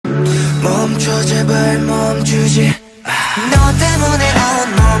멈춰 제발 멈추지 너 때문에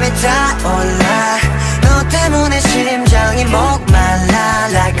온몸이 타올라 너 때문에 심장이 목말라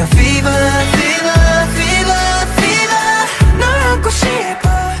Like a fever, fever, fever, fever 널 안고 싶어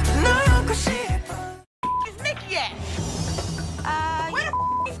널 안고 싶어 Where's Nikki at? Where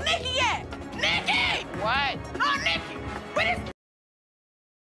the is Nikki at? Nikki! What? Oh, Nikki! Where is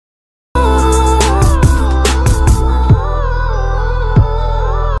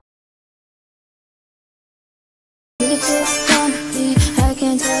I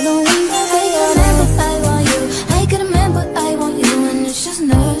can't tell no one I want you. I can remember I want you, and it's just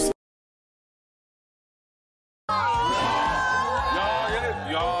nerves. 야,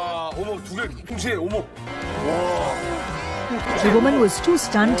 얘네, 야, 어머, 두 개 동시에, 어머. 와. The woman was too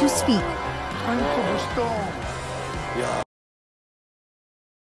stunned to speak. 아니, 또 멋있다. 야.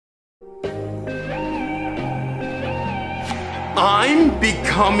 I'm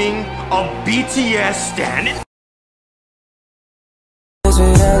becoming a BTS stan.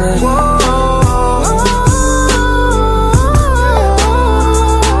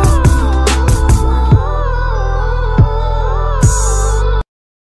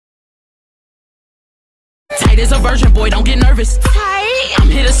 Tight as a virgin, boy, don't get nervous. Tight. I'm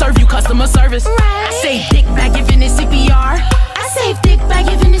here to serve you customer service. Right. I say dick by giving it CPR. I say dick by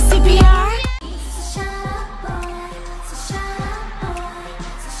giving it CPR.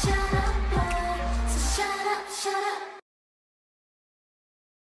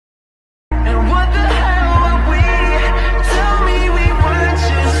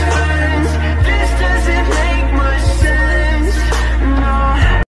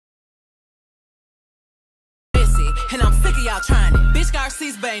 And I'm sick of y'all trying it. Bitch got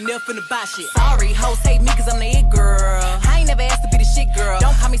receipts, but ain't never finna buy shit. Sorry, hoes hate me cause I'm the it girl. I ain't never asked to be the shit girl.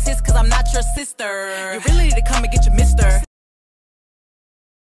 Don't call me sis cause I'm not your sister. You really need to come and get your mister.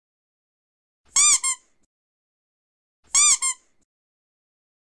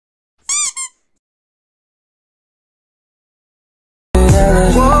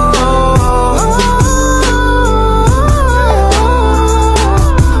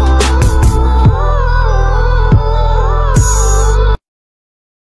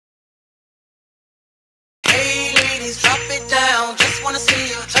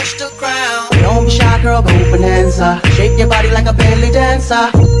 Don't be shy, girl, go bonanza. Shake your body like a belly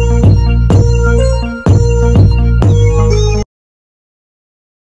dancer.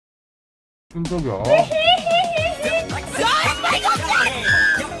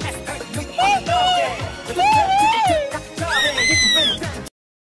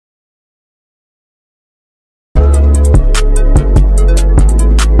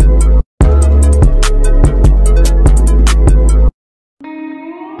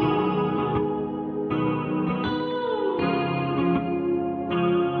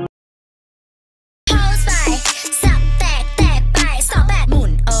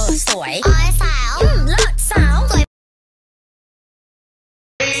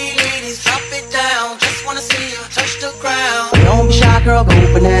 Don't be shy, girl,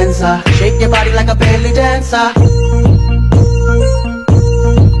 go bonanza. Shake your body like a belly dancer.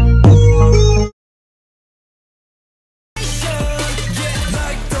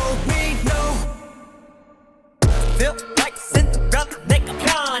 Feel like Cinderella, make a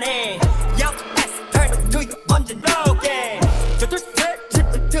편해. Your ass turn to you 언제 너게. 저들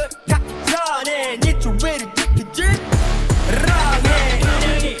셋집을 들어가기 전에 네 주위를 지키지. 랑해.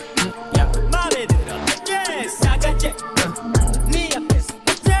 맘에 들어. Yeah, 사가지. 네 앞에서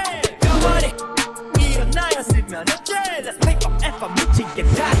어째. 영원히 일어나였으면 어째. Let's pick up and from 미치게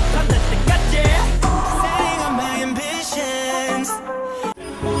다 건널 때까지. Setting on my ambitions.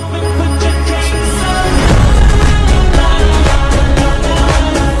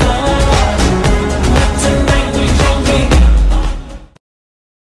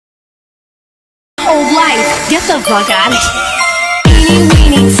 Old life, get the fuck out of here. Eeny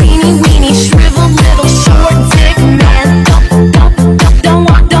weeny, teeny weeny, shriveled little short dick man. Don't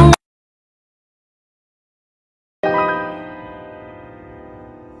want.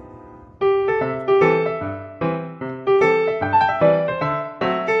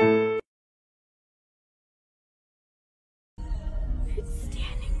 It's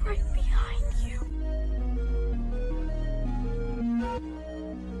standing right behind you.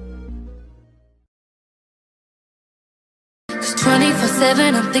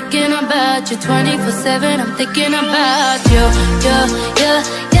 24/7, I'm thinking about you. 24/7, I'm thinking about you. You.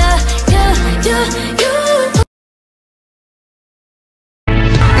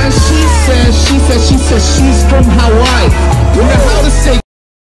 And she says she's from Hawaii. You know how to say.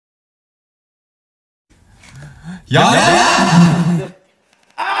 야!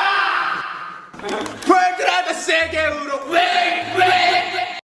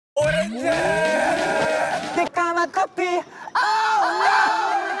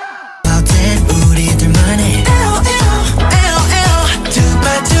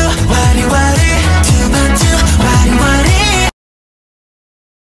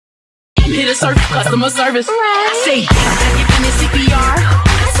 serve you customer service. I say dick like you in CPR.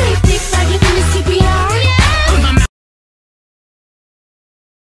 I say dick like you in CPR. Put my mouth.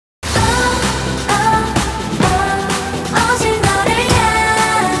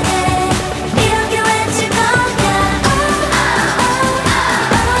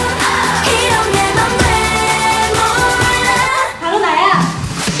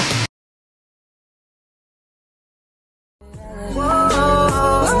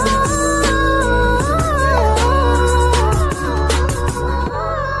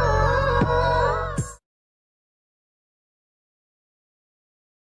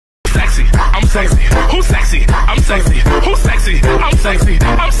 I'm sexy. Who's sexy? I'm sexy. Who's sexy? I'm sexy.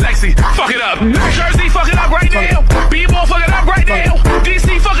 I'm sexy. Fuck it up. Jersey, fuck it up right now. B-ball, fuck it up right now.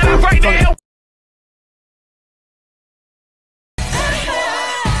 DC, fuck it up right now.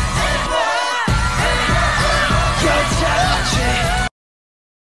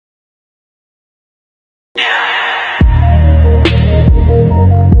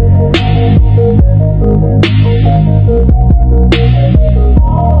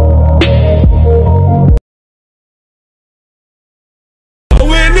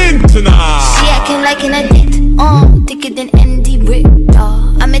 She acting like an addict, thicker than Andy Rick,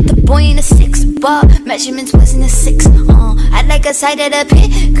 I met the boy in a 6-bar, measurements wasn't a 6, I'd like a side of the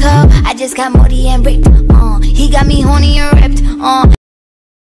pickup, I just got Morty and ripped, he got me horny and ripped,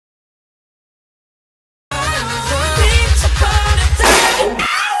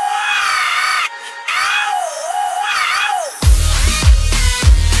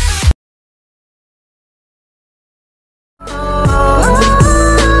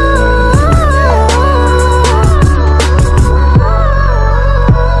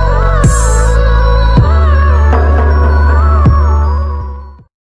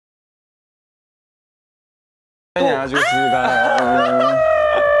 아주 굵어요.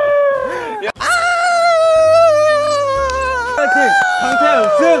 강태현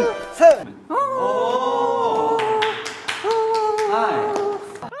승!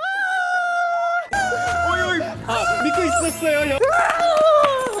 믿고 있었어요, 형.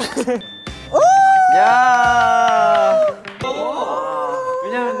 야.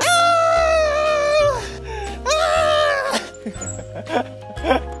 왜냐면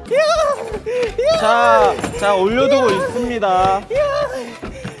자 올려두고 있습니다.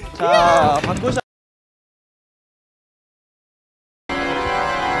 자 바꾸자.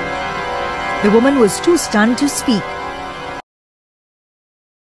 The woman was too stunned to speak.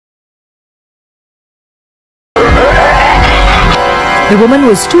 The woman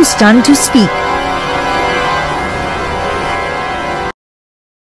was too stunned to speak.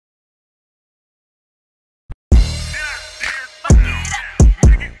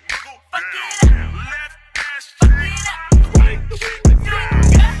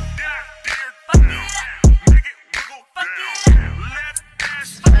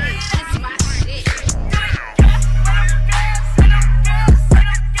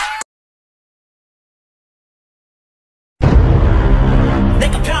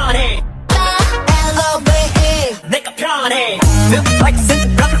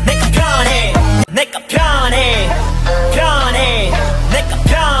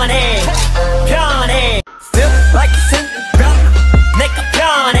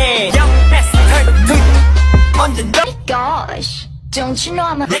 Gosh, don't you know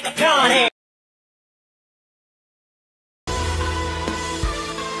I'm a Tight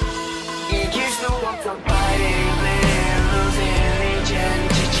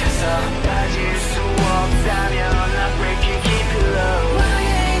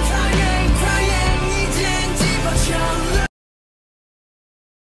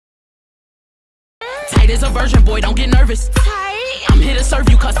as a virgin, boy, don't get nervous. I'm here to serve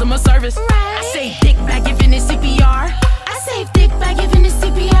you customer service. I say dick back giving it CPR. I say dick back giving it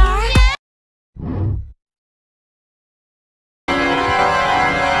CPR.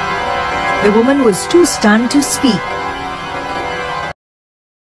 The woman was too stunned to speak.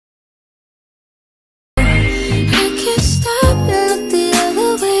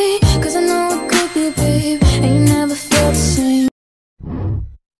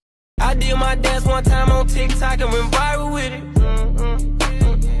 I did my dance one time on TikTok and went viral with it.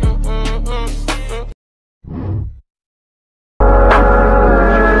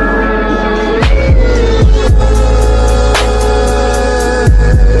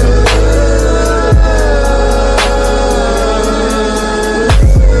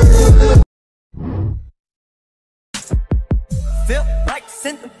 Feel like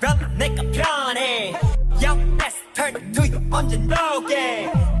Cinderella, 내가 편해. Yo, let's turn it to you, 언제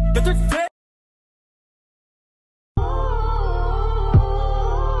너게.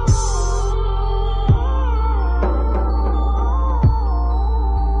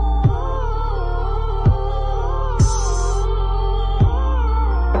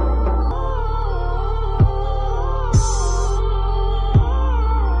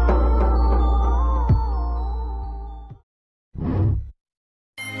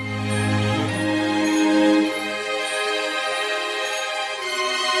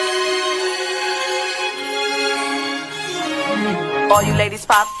 All you ladies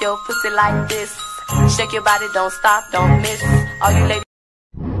pop your pussy like this. Shake your body, don't stop, don't miss. All you ladies.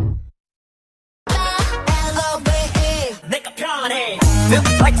 내가 편해. Feel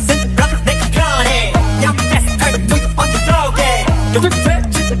like Cinderella, 내가 편해. Young fast, turn to on the floor, yeah. You're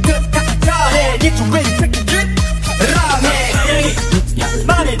good, just a good 편해. Get you ready, take it, get ramen.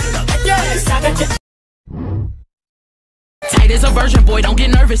 말해 들어, yeah. 싸가지. Tight as a virgin, boy, don't get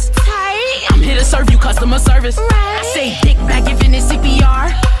nervous. Tight. I'm here to serve you customer service. Right. I say dick back giving it CPR.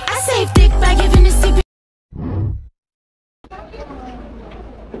 I say dick back giving it CPR.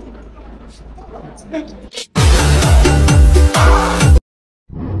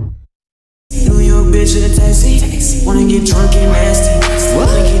 New York bitch in a taxi. Wanna get drunk and nasty.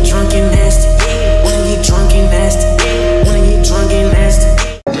 Wanna get drunk and nasty. Wanna get drunk and nasty. Wanna get drunk and nasty.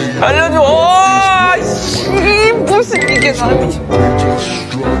 알려줘. 씨, 무슨 이게 나니?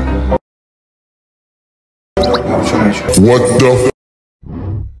 What the?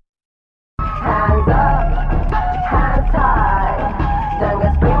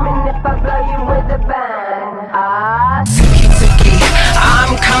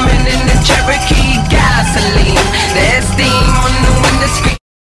 I'm coming in the Cherokee gasoline. There's steam on the window screen.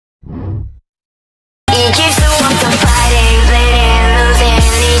 이길 수 없던 fighting, bleeding, losing.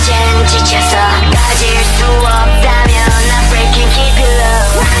 이젠 지쳐서 가질 수 없다면 I'm breaking, keep it low.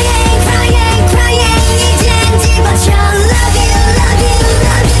 Crying, crying, crying. 이젠 집어쳐. Love you, love you,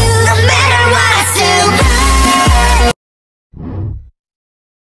 love you. No matter what I do.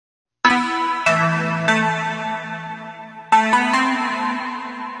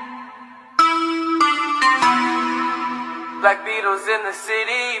 Black Beatles in the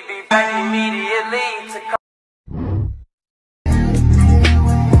city, be back immediately.